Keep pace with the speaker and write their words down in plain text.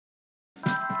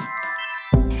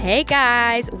Hey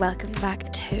guys, welcome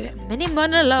back to mini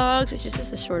monologues, which is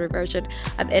just a shorter version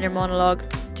of inner monologue,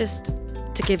 just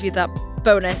to give you that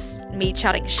bonus me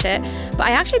chatting shit. But I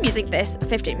actually am using this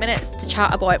 15 minutes to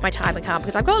chat about my time in camp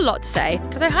because I've got a lot to say,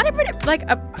 because I had a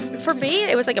pretty, for me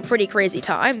it was like a pretty crazy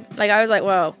time. Like I was like,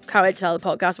 whoa, can't wait to tell the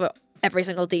podcast about every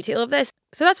single detail of this.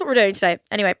 So that's what we're doing today.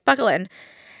 Anyway, buckle in.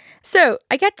 So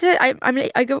I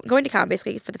go going to Cannes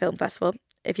basically for the film festival.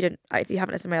 If you haven't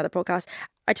listened to my other podcast,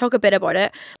 I talk a bit about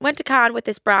it. Went to Cannes with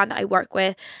this brand that I work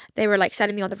with. They were like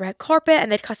sending me on the red carpet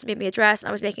and they'd custom made me a dress and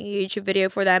I was making a YouTube video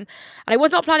for them. And I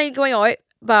was not planning on going out,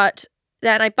 but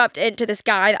then I bumped into this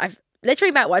guy that I've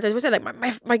literally met once. I was going to say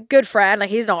like my good friend,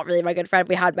 like he's not really my good friend.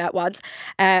 We had met once,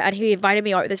 and he invited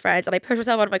me out with his friends and I pushed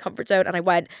myself out of my comfort zone and I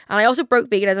went. And I also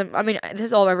broke veganism. I mean, this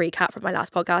is all a recap from my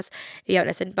last podcast if you haven't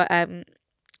listened, but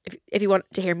if you want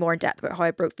to hear more in depth about how I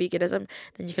broke veganism,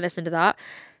 then you can listen to that.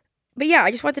 But yeah,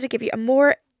 I just wanted to give you a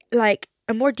more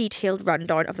detailed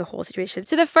rundown of the whole situation.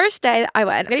 So the first day that I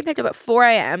went, I'm getting picked up at 4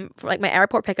 a.m. for like my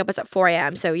airport pickup is at 4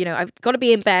 a.m. So, you know, I've got to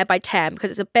be in bed by 10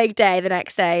 because it's a big day the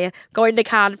next day. Going to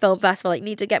Cannes Film Festival, like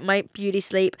need to get my beauty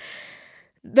sleep.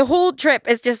 The whole trip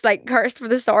is just like cursed for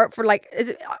the start for like,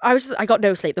 I got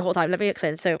no sleep the whole time. Let me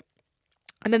explain. So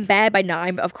I'm in bed by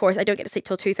 9, but of course I don't get to sleep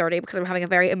till 2:30 because I'm having a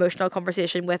very emotional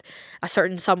conversation with a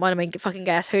certain someone. I mean, fucking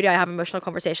guess, who do I have emotional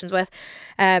conversations with?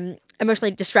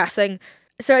 Emotionally distressing.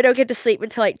 So I don't get to sleep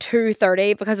until like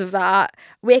 2:30 because of that.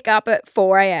 Wake up at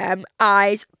 4 a.m,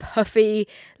 eyes puffy,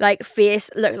 like face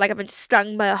look like I've been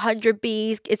stung by 100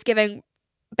 bees. It's giving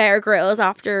Bear Grylls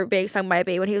after being stung by a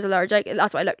bee when he was allergic.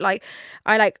 That's what I look like.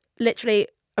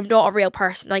 I'm not a real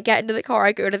person. I get into the car,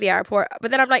 I go to the airport,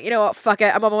 but then I'm like, you know what, fuck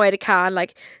it, I'm on my way to Cannes,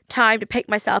 like, time to pick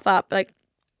myself up, like,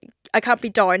 I can't be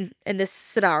down in this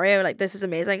scenario, like, this is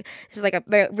amazing, this is like a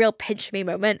very, real pinch me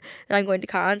moment that I'm going to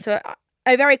Cannes, so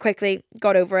I very quickly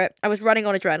got over it. I was running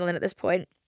on adrenaline at this point.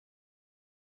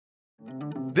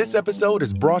 This episode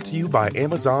is brought to you by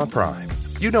Amazon Prime.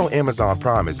 You know Amazon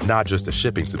Prime is not just a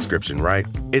shipping subscription, right?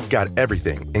 It's got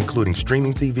everything, including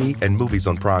streaming TV and movies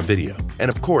on Prime Video. And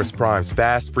of course, Prime's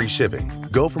fast, free shipping.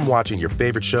 Go from watching your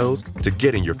favorite shows to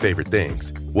getting your favorite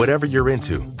things. Whatever you're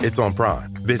into, it's on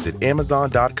Prime. Visit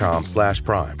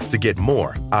amazon.com/Prime to get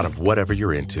more out of whatever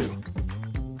you're into.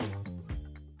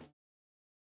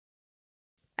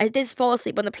 I did fall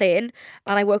asleep on the plane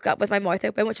and I woke up with my mouth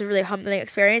open, which is a really humbling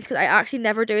experience because I actually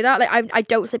never do that. Like I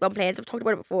don't sleep on planes. I've talked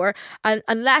about it before, and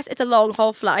unless it's a long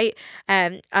haul flight,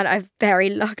 and I've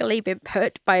very luckily been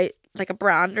put by like a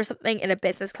brand or something in a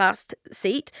business class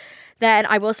seat, then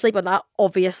I will sleep on that.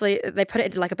 Obviously they put it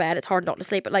into like a bed, it's hard not to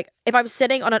sleep, but like if I'm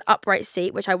sitting on an upright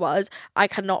seat, which I was, I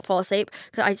cannot fall asleep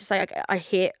because I just like I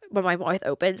hate when my mouth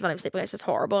opens when I'm sleeping. It's just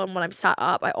horrible. And when I'm sat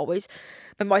up, my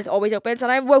mouth always opens,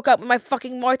 and I woke up with my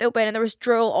fucking mouth open and there was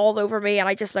drool all over me and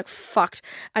I just like fucked,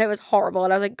 and it was horrible,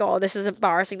 and I was like, God, this is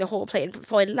embarrassing. The whole plane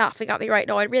probably laughing at me right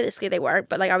now, and realistically they weren't,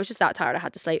 but like I was just that tired I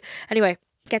had to sleep. Anyway,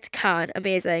 get to Cannes,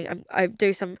 amazing. I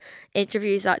do some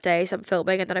interviews that day, some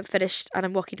filming, and then I'm finished and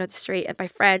I'm walking down the street and my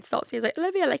friend stops me and is like,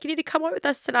 Olivia, like, you need to come out with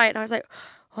us tonight. And I was like,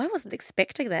 oh, I wasn't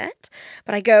expecting that,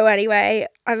 but I go anyway.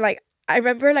 And like I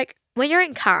remember, like, when you're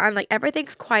in Cannes, like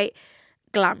everything's quite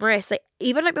glamorous, like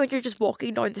even like when you're just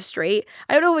walking down the street.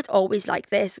 I don't know if it's always like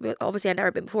this, obviously I've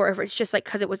never been before, if it's just like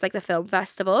because it was like the film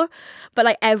festival, but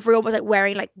like everyone was like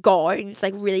wearing like gowns,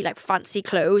 like really like fancy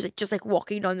clothes, like just like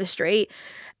walking down the street.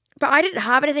 But I didn't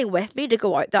have anything with me to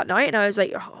go out that night, and I was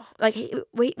like, oh, like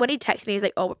when he texted me, he's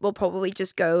like, oh, we'll probably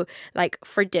just go like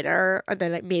for dinner and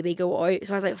then like maybe go out.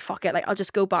 So I was like, fuck it, like I'll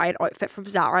just go buy an outfit from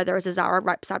Zara. There was a Zara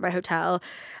right beside my hotel.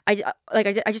 I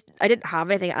didn't have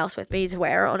anything else with me to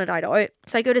wear on a night out,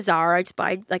 so I go to Zara. I just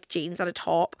buy like jeans and a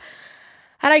top.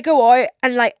 And I go out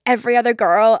and like every other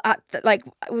girl like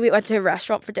we went to a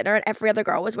restaurant for dinner and every other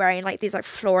girl was wearing like these like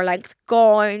floor length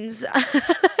gowns.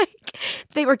 Like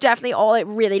they were definitely all like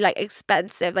really like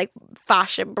expensive like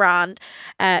fashion brand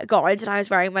gowns, and I was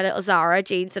wearing my little Zara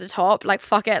jeans and a top. Like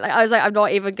fuck it, like I was like, I'm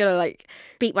not even gonna like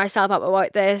beat myself up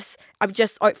about this. I'm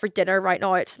just out for dinner right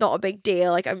now. It's not a big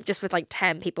deal. Like I'm just with like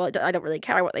 10 people. I don't really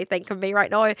care what they think of me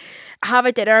right now. I have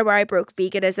a dinner where I broke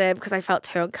veganism because I felt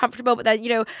too uncomfortable, but then, you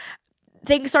know,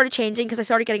 things started changing because I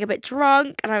started getting a bit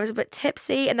drunk and I was a bit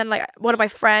tipsy, and then like one of my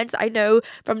friends that I know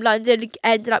from London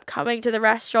ended up coming to the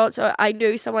restaurant, so I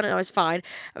knew someone and I was fine.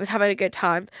 I was having a good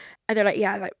time, and they're like,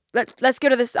 yeah, like let's go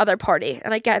to this other party.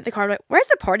 And I get in the car, I'm like, where's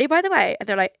the party, by the way? And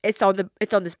they're like, it's on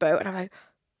this boat. And I'm like,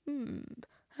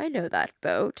 I know that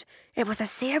boat. It was the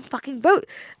same fucking boat.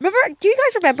 Remember, do you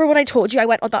guys remember when I told you I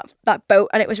went on that boat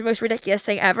and it was the most ridiculous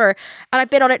thing ever? And I've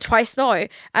been on it twice now,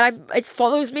 and it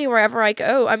follows me wherever I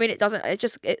go. I mean, it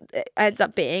ends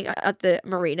up being at the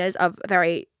marinas of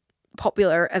very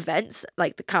popular events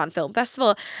like the Cannes Film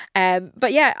Festival.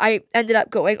 But yeah, I ended up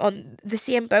going on the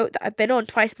same boat that I've been on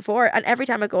twice before, and every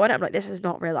time I go on it, I'm like, this is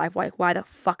not real life. Why the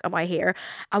fuck am I here?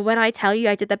 And when I tell you,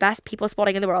 I did the best people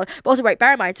spotting in the world. But also, right,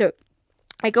 bear in mind, so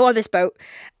I go on this boat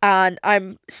and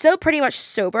I'm still pretty much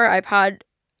sober. I've had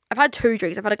 2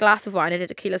 drinks. I've had a glass of wine and a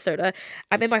tequila soda.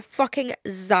 I'm in my fucking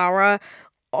Zara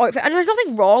outfit, and there's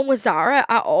nothing wrong with Zara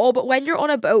at all, but when you're on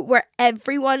a boat where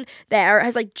everyone there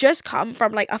has like just come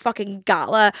from like a fucking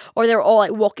gala, or they're all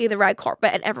like walking the red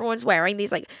carpet and everyone's wearing these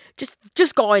like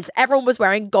just gowns. Everyone was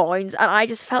wearing gowns, and I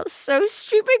just felt so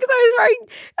stupid because I was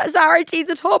wearing Zara jeans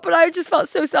and top, and I just felt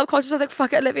so self-conscious. I was like,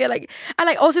 fuck it, Olivia. Like, and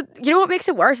like, also, you know what makes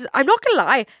it worse is, I'm not gonna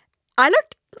lie, I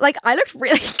looked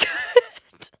really good.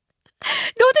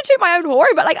 Not to toot my own horn,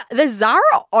 but like the Zara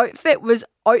outfit was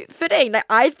outfitting. Like,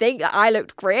 I think that I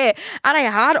looked great, and I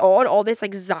had on all this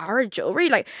like Zara jewelry.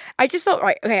 Like, I just thought,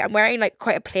 right, okay, I'm wearing like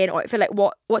quite a plain outfit. Like,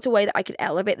 what's a way that I could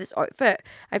elevate this outfit?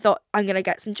 I thought, I'm gonna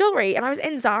get some jewelry, and I was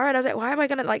in Zara, and I was like, why am I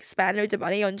gonna like spend loads of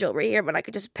money on jewelry here when I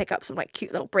could just pick up some like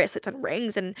cute little bracelets and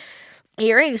rings and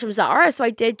earrings from Zara? So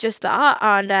I did just that,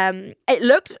 and it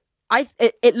looked.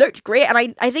 It looked great, and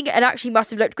I think it actually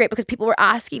must have looked great because people were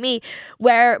asking me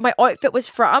where my outfit was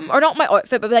from, or not my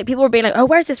outfit, but like people were being like, oh,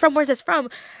 where's this from,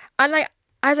 and like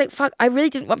I was like, fuck, I really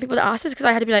didn't want people to ask this because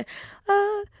I had to be like,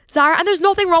 Zara, and there's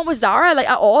nothing wrong with Zara like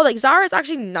at all. Like, Zara is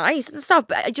actually nice and stuff,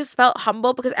 but I just felt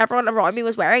humble because everyone around me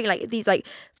was wearing like these like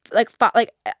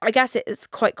I guess it's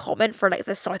quite common for like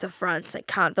the south of France, like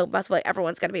Cannes Film Festival, like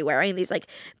everyone's gonna be wearing these like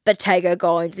Bottega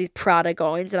gowns, these Prada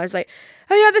gowns, and I was like,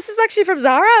 oh yeah, this is actually from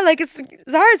Zara. Like,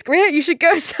 Zara's great. You should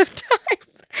go sometime.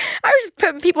 I was just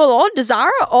putting people on to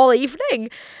Zara all evening,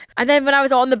 and then when I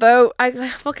was on the boat,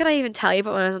 what can I even tell you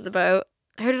about when I was on the boat?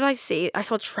 Who did I see? I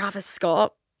saw Travis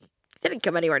Scott. He didn't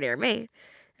come anywhere near me.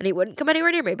 And he wouldn't come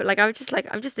anywhere near me, but like I was just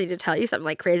like, I just need to tell you something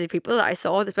like crazy people that I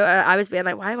saw on the boat. I was being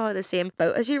like, why am I on the same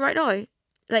boat as you right now?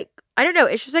 Like, I don't know.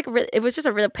 It's just like it was just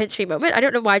a real pinch me moment. I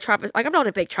don't know why I'm not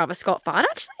a big Travis Scott fan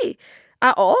actually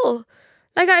at all.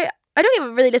 Like, I don't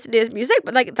even really listen to his music,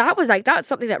 but like that's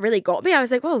something that really got me. I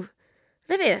was like, whoa,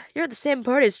 Olivia, you're at the same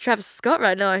party as Travis Scott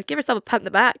right now. Give yourself a pat in the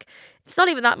back. It's not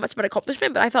even that much of an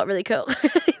accomplishment, but I felt really cool.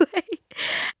 Anyway,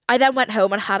 I then went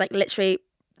home and had like literally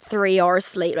 3 hours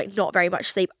sleep, like not very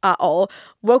much sleep at all.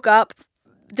 Woke up,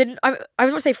 I was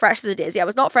going to say fresh as a daisy. I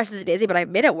was not fresh as a daisy, but I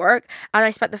made it work, and I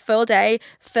spent the full day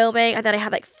filming, and then I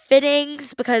had like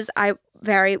fittings because I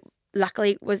very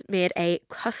luckily was made a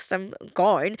custom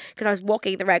gown because I was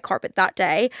walking the red carpet that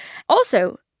day.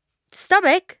 Also,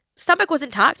 stomach was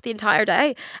intact the entire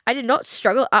day. I did not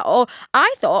struggle at all.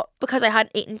 I thought because I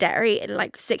hadn't eaten dairy in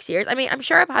like 6 years, I mean, I'm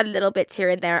sure I've had little bits here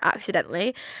and there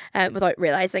accidentally without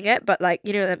realizing it, but like,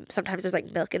 you know, sometimes there's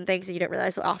like milk and things and you don't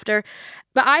realize it after.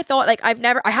 But I thought like I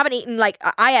haven't eaten, like,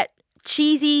 I ate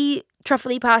cheesy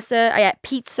truffly pasta, I ate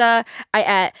pizza,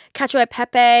 I ate cacio e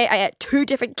pepe, I ate 2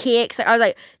 different cakes. Like, I was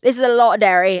like, this is a lot of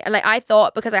dairy, and like I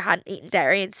thought because I hadn't eaten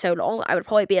dairy in so long, I would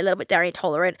probably be a little bit dairy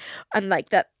intolerant, and like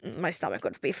that my stomach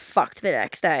would be fucked the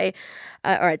next day,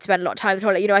 or I'd spend a lot of time in the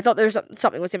toilet. You know, I thought there was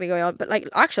something was gonna be going on, but like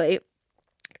actually,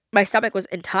 my stomach was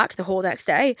intact the whole next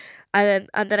day, and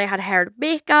then I had hair and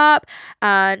makeup,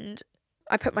 and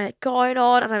I put my gown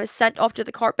on, and I was sent off to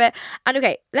the carpet. And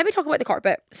okay, let me talk about the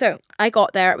carpet. So I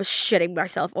got there, I was shitting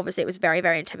myself. Obviously, it was very,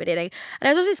 very intimidating. And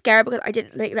I was also scared because I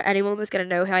didn't think that anyone was going to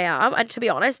know who I am. And to be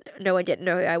honest, no one didn't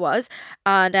know who I was.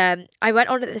 And I went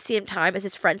on at the same time as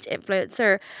this French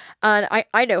influencer. And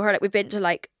I know her, like, we've been to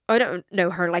like, I don't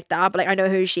know her like that, but like I know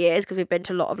who she is because we've been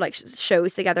to a lot of like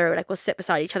shows together. Like, we'll sit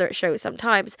beside each other at shows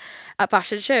sometimes, at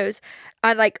fashion shows.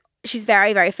 And like, she's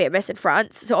very, very famous in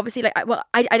France. So obviously, like,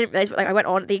 I didn't realize, but like I went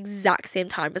on at the exact same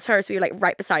time as her, so we were like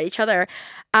right beside each other,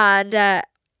 and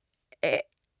it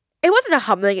wasn't a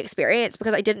humbling experience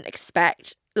because I didn't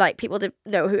expect like people to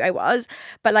know who I was,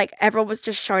 but like everyone was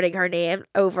just shouting her name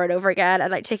over and over again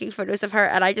and like taking photos of her,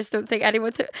 and I just don't think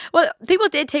anyone took. Well, people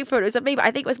did take photos of me, but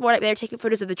I think it was more like they were taking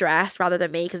photos of the dress rather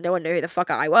than me because no one knew who the fuck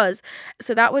I was.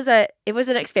 So it was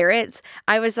an experience.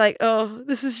 I was like, oh,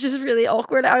 this is just really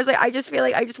awkward. I was like, I just feel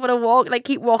like I just want to walk, like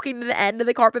keep walking to the end of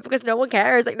the carpet because no one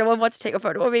cares. Like, no one wants to take a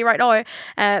photo of me right now.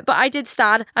 But I did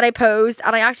stand and I posed,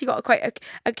 and I actually got quite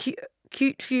a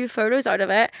cute few photos out of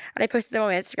it, and I posted them on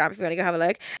my Instagram if you want to go have a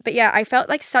look. But yeah, I felt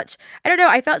like such, I don't know,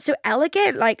 I felt so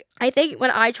elegant. Like, I think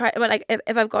when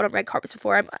if I've gone on red carpets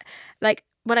before, I'm like,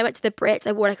 when I went to the Brits,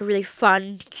 I wore like a really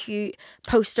fun, cute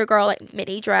poster girl like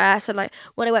mini dress, and like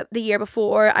when I went the year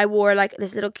before, I wore like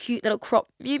this little cute little crop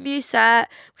Miu Miu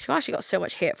set, which I actually got so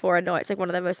much hate for, and now it's like one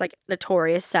of the most like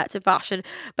notorious sets of fashion.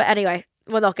 But anyway,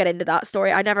 we'll not get into that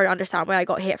story. I never understand why I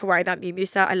got hate for wearing that Miu Miu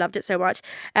set. I loved it so much.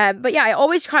 But yeah, I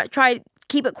always try to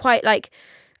keep it quite like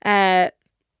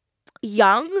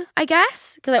young, I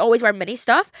guess, because I always wear mini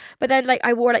stuff. But then like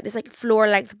I wore like this like floor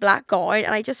length black gown,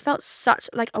 and I just felt such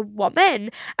like a woman.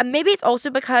 And maybe it's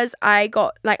also because I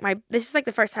got like this is like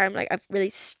the first time like I've really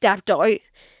stepped out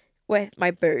with my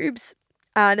boobs,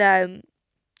 and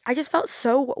I just felt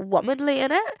so womanly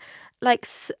in it. Like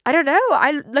I don't know.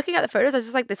 I looking at the photos, I was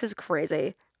just like, this is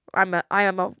crazy. I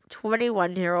am a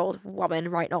 21-year-old woman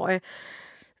right now, and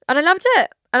I loved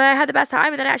it, and I had the best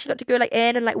time. And then I actually got to go like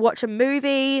in and like watch a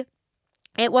movie.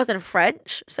 It wasn't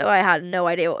French, so I had no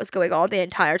idea what was going on the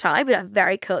entire time, but a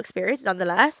very cool experience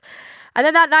nonetheless. And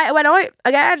then that night I went out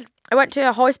again. I went to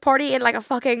a house party in like a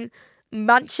fucking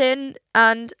mansion,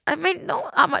 and I mean,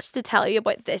 not that much to tell you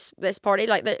about this party.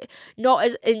 Like, not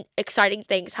as exciting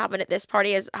things happen at this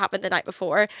party as happened the night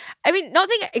before. I mean,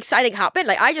 nothing exciting happened.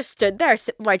 Like, I just stood there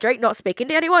sipping my drink, not speaking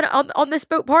to anyone on this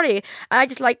boat party. And I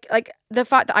just like the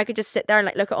fact that I could just sit there and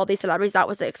like look at all these celebrities. That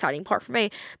was the exciting part for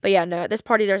me. But yeah, no, at this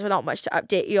party there's not much to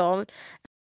update you on.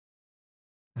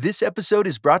 This episode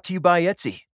is brought to you by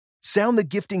Etsy. Sound the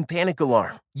gifting panic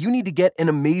alarm. You need to get an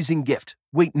amazing gift.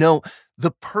 Wait, no,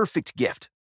 the perfect gift.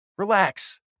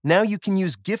 Relax. Now you can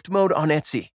use gift mode on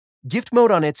Etsy. Gift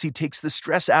mode on Etsy takes the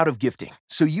stress out of gifting,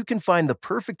 so you can find the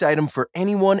perfect item for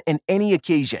anyone and any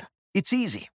occasion. It's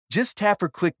easy. Just tap or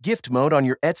click gift mode on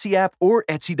your Etsy app or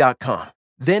Etsy.com.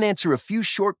 Then answer a few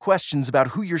short questions about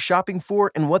who you're shopping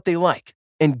for and what they like.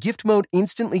 And gift mode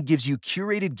instantly gives you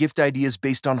curated gift ideas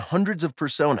based on hundreds of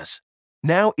personas.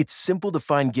 Now it's simple to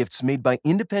find gifts made by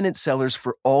independent sellers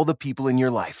for all the people in your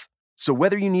life. So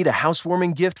whether you need a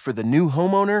housewarming gift for the new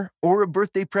homeowner or a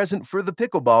birthday present for the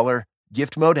pickleballer,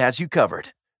 Gift Mode has you covered.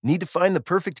 Need to find the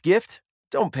perfect gift?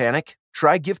 Don't panic.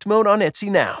 Try Gift Mode on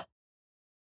Etsy now.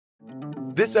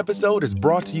 This episode is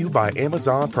brought to you by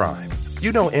Amazon Prime.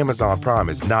 You know Amazon Prime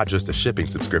is not just a shipping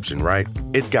subscription, right?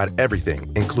 It's got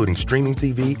everything, including streaming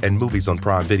TV and movies on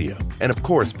Prime Video. And of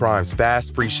course, Prime's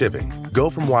fast, free shipping.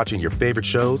 Go from watching your favorite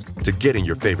shows to getting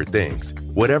your favorite things.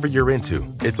 Whatever you're into,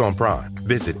 it's on Prime.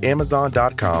 Visit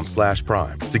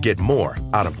Amazon.com/Prime to get more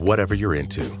out of whatever you're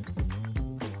into.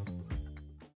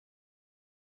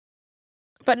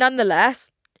 But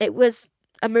nonetheless, it was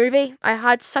a movie. I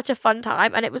had such a fun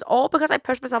time, and it was all because I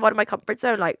pushed myself out of my comfort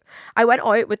zone. Like, I went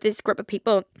out with this group of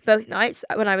people both nights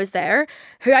when I was there,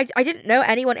 who I didn't know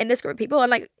anyone in this group of people,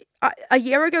 and like a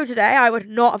year ago today, I would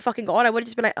not have fucking gone. I would have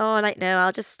just been like, oh, like, no,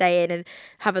 I'll just stay in and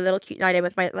have a little cute night in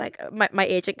with my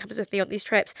agent comes with me on these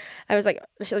trips. I was like,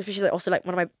 she's like also like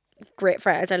one of my great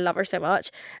friends. I love her so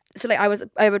much. So like I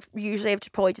would usually have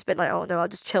probably just been like, oh no, I'll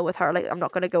just chill with her. Like, I'm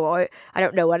not gonna go out. I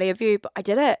don't know any of you, but I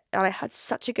did it, and I had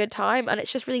such a good time, and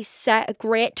it's just really set a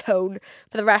great tone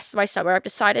for the rest of my summer. I've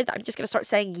decided that I'm just gonna start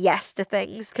saying yes to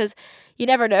things, because you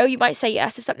never know, you might say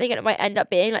yes to something and it might end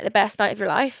up being like the best night of your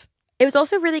life. It was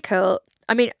also really cool.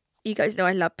 I mean, you guys know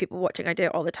I love people watching. I do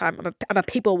it all the time. I'm a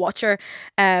people watcher.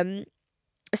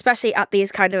 Especially at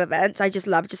these kind of events, I just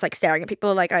love just like staring at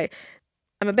people. Like I'm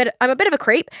a bit of a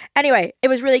creep. Anyway, it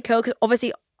was really cool because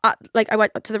obviously I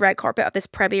went to the red carpet of this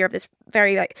premiere of this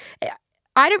very like,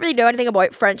 I don't really know anything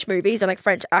about French movies or like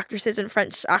French actresses and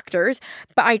French actors,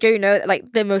 but I do know that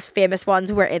like the most famous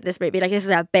ones were in this movie. Like, this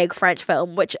is a big French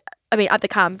film, which I mean, at the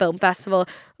Cannes Film Festival,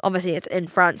 obviously it's in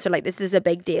France, so like this is a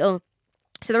big deal.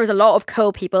 So there was a lot of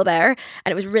cool people there,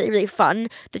 and it was really, really fun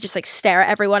to just like stare at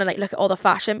everyone and like look at all the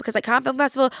fashion, because like Cannes Film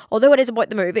Festival, although it is about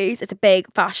the movies, it's a big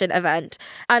fashion event,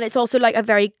 and it's also like a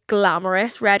very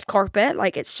glamorous red carpet.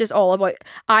 Like, it's just all about,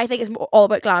 I think it's all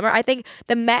about glamour. I think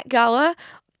the Met Gala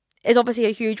is obviously a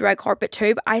huge red carpet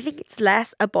too, but I think it's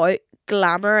less about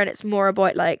glamour and it's more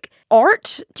about like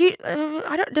art. Does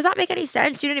that make any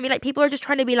sense? Do you know what I mean? Like, people are just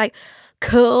trying to be like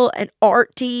cool and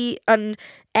arty and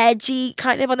edgy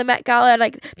kind of on the Met Gala, and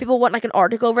like people want like an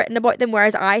article written about them,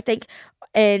 whereas I think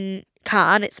in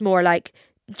Cannes it's more like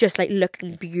just like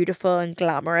looking beautiful and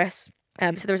glamorous.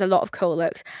 So there was a lot of cool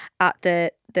looks at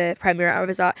the premiere I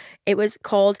was at. It was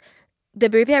called, the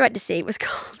movie I went to see was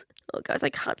called, oh guys, I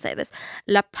can't say this,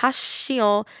 La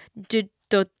Passion du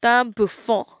Dodin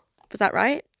Buffon. Was that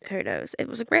right? Who knows? It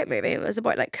was a great movie. It was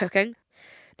about like cooking.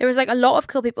 There was like a lot of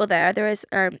cool people there. There was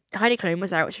Heidi Klum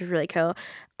was there, which was really cool.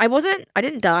 I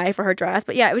didn't die for her dress,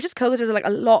 but yeah, it was just cool because there was like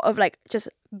a lot of like just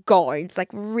gowns, like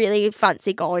really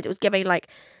fancy gowns. It was giving like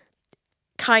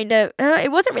kind of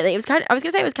it wasn't really, it was kind of, I was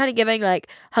gonna say it was kind of giving like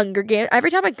Hunger Games. Every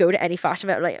time I go to any fashion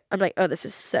event, I'm like, oh, this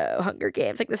is so Hunger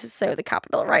Games, like this is so the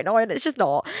capital right now, and it's just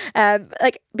not.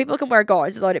 Like, people can wear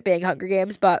gowns without it being Hunger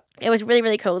Games, but it was really,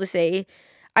 really cool to see.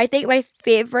 I think my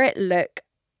favorite look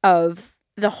of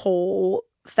the whole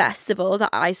festival that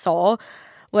I saw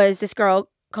was this girl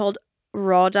called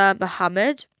Rhoda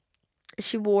Muhammad.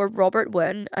 She wore Robert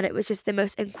Woon, and it was just the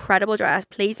most incredible dress.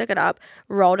 Please look it up,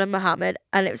 Rhoda Muhammad.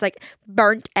 And it was like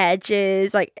burnt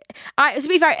edges. Like, to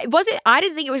be fair, I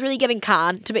didn't think it was really giving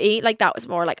Cannes to me. Like, that was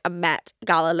more like a Met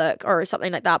Gala look or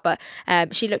something like that. But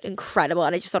she looked incredible,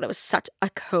 and I just thought it was such a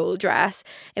cool dress.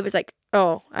 It was like,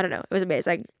 oh, I don't know, it was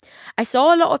amazing. I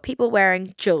saw a lot of people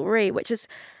wearing jewelry, which is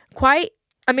quite.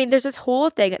 I mean, there's this whole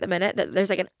thing at the minute that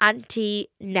there's like an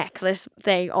anti-necklace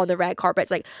thing on the red carpets.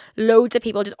 Like, loads of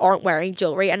people just aren't wearing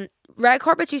jewelry. And red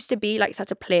carpets used to be like such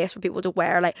a place for people to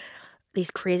wear like these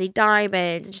crazy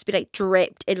diamonds and just be like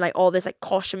draped in like all this like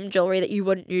costume jewelry that you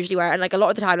wouldn't usually wear. And like a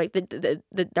lot of the time, like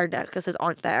their necklaces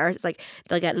aren't theirs. It's like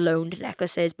they'll get loaned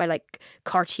necklaces by like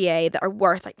Cartier that are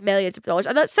worth like millions of dollars.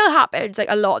 And that still happens like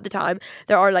a lot of the time.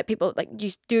 There are like people like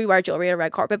you do wear jewelry on a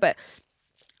red carpet, but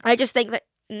I just think that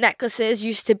necklaces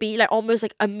used to be like almost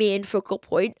like a main focal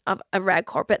point of a red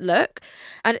carpet look,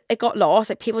 and it got lost.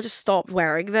 Like, people just stopped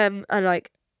wearing them, and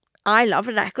like, I love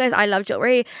a necklace, I love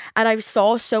jewelry, and I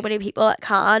saw so many people at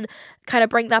Cannes kind of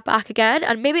bring that back again.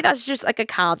 And maybe that's just like a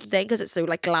Cannes thing because it's so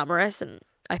like glamorous, and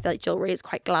I feel like jewelry is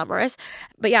quite glamorous.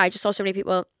 But yeah, I just saw so many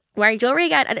people wearing jewelry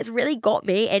again, and it's really got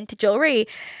me into jewelry.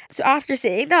 So after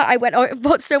seeing that, I went out and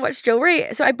bought so much jewelry.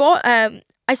 So I bought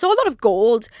I saw a lot of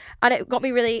gold, and it got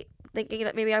me really thinking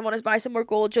that maybe I want to buy some more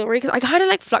gold jewelry, because I kind of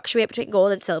like fluctuate between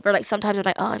gold and silver. Like, sometimes I'm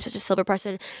like, oh, I'm such a silver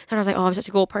person, and I was like, oh, I'm such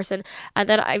a gold person, and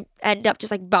then I end up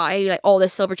just like buying like all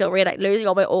this silver jewelry and like losing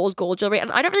all my old gold jewelry. And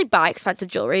I don't really buy expensive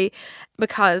jewelry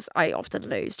because I often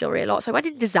lose jewelry a lot. So I went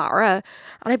into Zara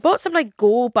and I bought some like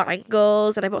gold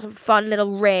bangles, and I bought some fun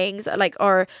little rings that, like,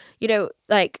 are, you know,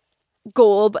 like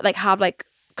gold but like have like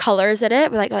colors in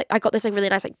it. But like I got this like really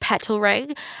nice like petal ring.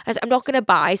 And I was like, I'm not gonna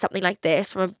buy something like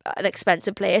this from an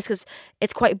expensive place because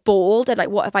it's quite bold, and like,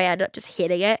 what if I end up just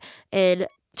hating it in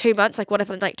 2 months? Like, what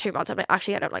if in like 2 months I'm like,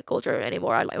 actually I don't like gold jewelry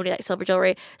anymore, I only like silver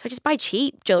jewelry. So I just buy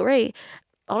cheap jewelry.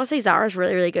 Honestly, Zara's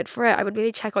really, really good for it. I would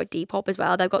maybe check out Depop as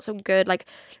well. They've got some good like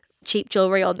cheap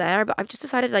jewelry on there. But I've just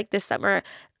decided like this summer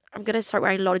I'm gonna start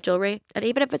wearing a lot of jewelry. And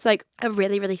even if it's like a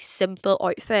really, really simple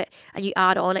outfit and you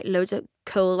add on like loads of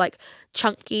cool like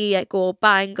chunky like gold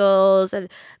bangles and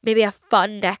maybe a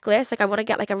fun necklace, like I want to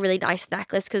get like a really nice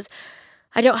necklace because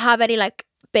I don't have any like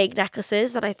big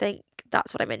necklaces, and I think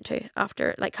that's what I'm into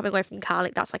after like coming away from Cannes.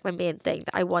 Like, that's like my main thing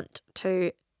that I want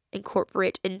to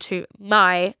incorporate into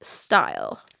my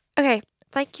style. Okay,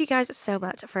 thank you guys so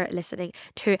much for listening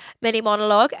to Mini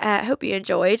Monologue. Hope you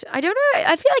enjoyed. I don't know,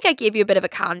 I feel like I gave you a bit of a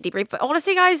Cannes debrief, but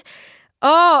honestly, guys,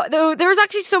 there was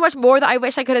actually so much more that I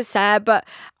wish I could have said, but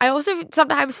I also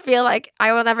sometimes feel like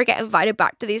I will never get invited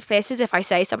back to these places if I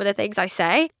say some of the things I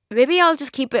say. Maybe I'll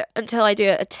just keep it until I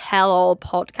do a tell-all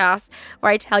podcast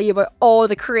where I tell you about all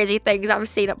the crazy things I've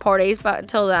seen at parties, but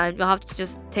until then, you'll have to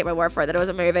just take my word for it that it was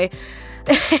a movie.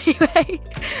 Anyway,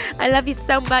 I love you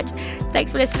so much.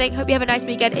 Thanks for listening. Hope you have a nice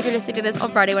weekend if you're listening to this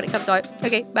on Friday when it comes out.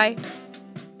 Okay, bye.